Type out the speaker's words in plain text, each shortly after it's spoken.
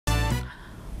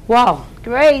Wow.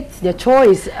 Great. Their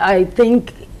choice, I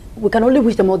think we can only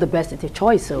wish them all the best. It's their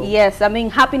choice. So yes, I mean,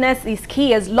 happiness is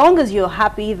key. As long as you're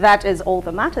happy, that is all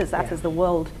that matters. That is the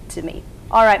world to me.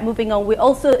 All right, moving on. We're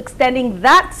also extending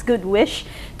that good wish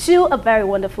to a very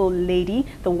wonderful lady,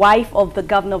 the wife of the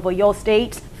governor of your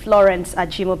state, Florence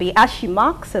Ajimobi, as she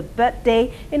marks her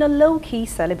birthday in a low-key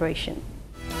celebration.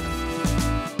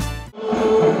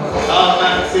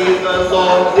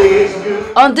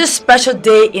 On this special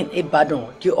day in Ibadan,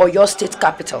 the Oyo State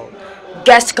capital,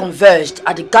 guests converged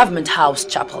at the Government House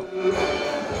Chapel.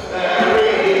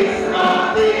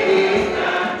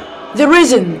 The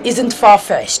reason isn't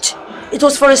far-fetched. It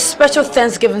was for a special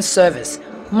Thanksgiving service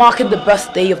marking the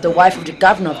birthday of the wife of the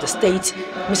governor of the state,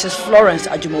 Mrs. Florence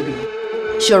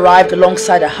Ajimobi. She arrived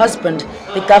alongside her husband,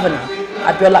 the governor,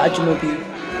 Abiola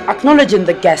Ajimobi, acknowledging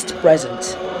the guests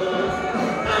present.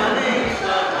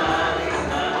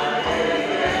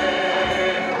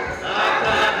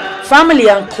 Family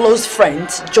and close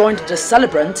friends joined the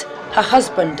celebrant, her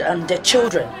husband and their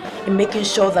children, in making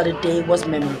sure that the day was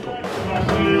memorable.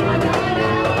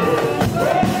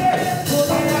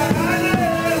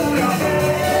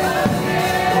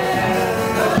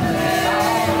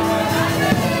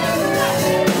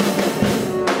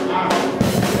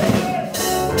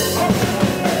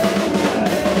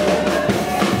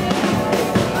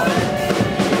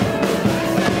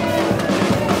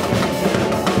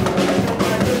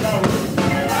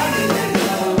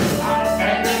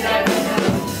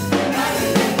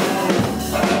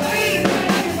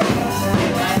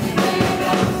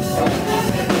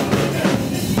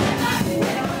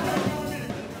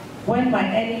 When my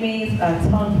enemies are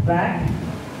turned back,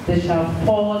 they shall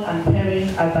fall and perish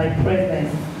at thy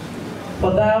presence.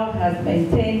 For thou hast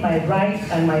maintained my right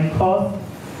and my cause.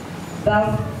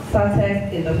 Thou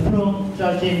sattest in the throne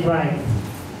judging right.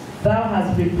 Thou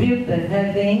hast rebuked the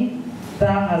heathen.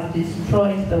 Thou hast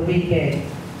destroyed the wicked.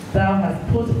 Thou hast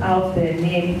put out their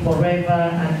name forever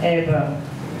and ever.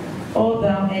 O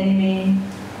thou enemy,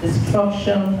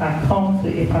 destruction are come to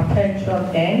a perpetual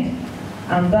end,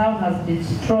 and thou hast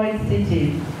destroyed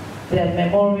cities, their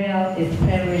memorial is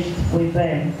perished with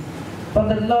them. But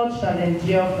the Lord shall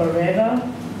endure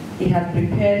forever. He hath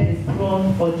prepared his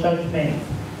throne for judgment,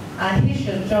 and he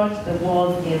shall judge the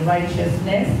world in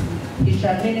righteousness. He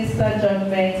shall minister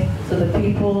judgment to the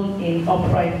people in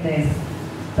uprightness.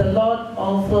 The Lord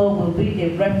also will be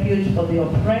a refuge for the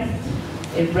oppressed,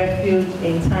 a refuge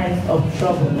in times of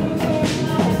trouble.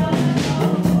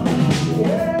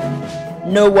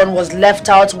 No one was left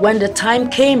out when the time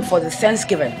came for the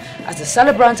Thanksgiving, as the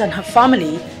celebrant and her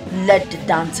family led the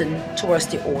dancing towards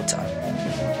the altar.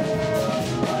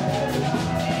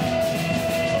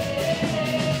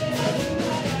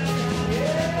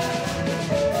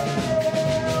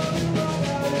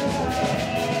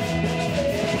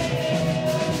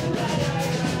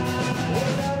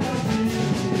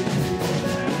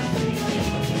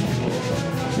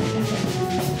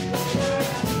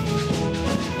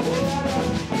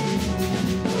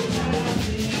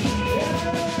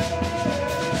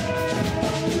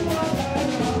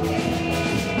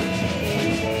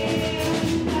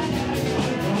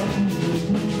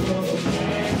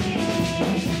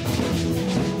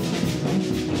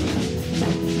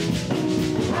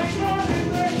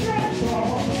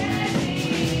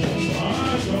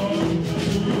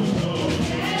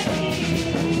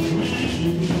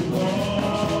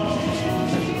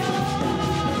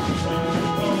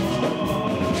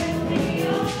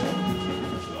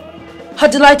 Her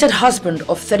delighted husband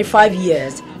of 35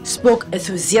 years spoke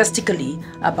enthusiastically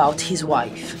about his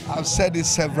wife. I've said it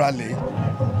severally.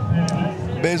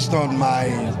 Based on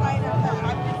my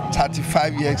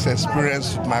 35 years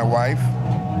experience with my wife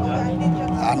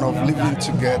and of living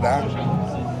together,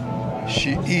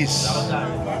 she is,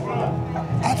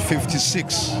 at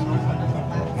 56,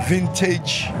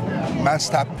 vintage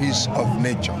masterpiece of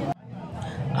nature.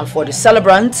 And for the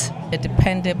celebrant, a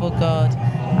dependable God,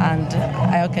 and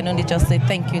I can only just say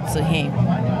thank you to him.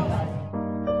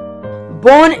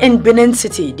 Born in Benin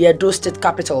City, the Edo State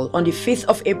capital, on the 5th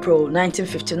of April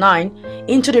 1959,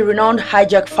 into the renowned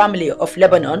hijack family of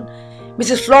Lebanon,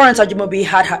 Mrs. Florence Ajimobi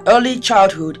had her early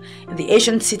childhood in the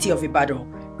ancient city of Ibadan,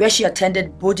 where she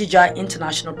attended Bodija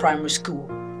International Primary School.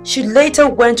 She later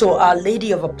went to Our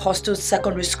Lady of Apostles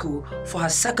Secondary School for her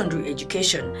secondary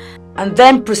education, and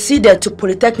then proceeded to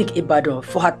Polytechnic Ibadan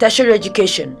for her tertiary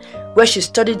education, where she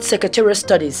studied secretarial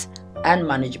studies and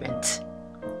management.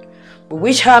 We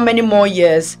wish her many more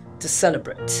years to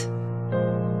celebrate.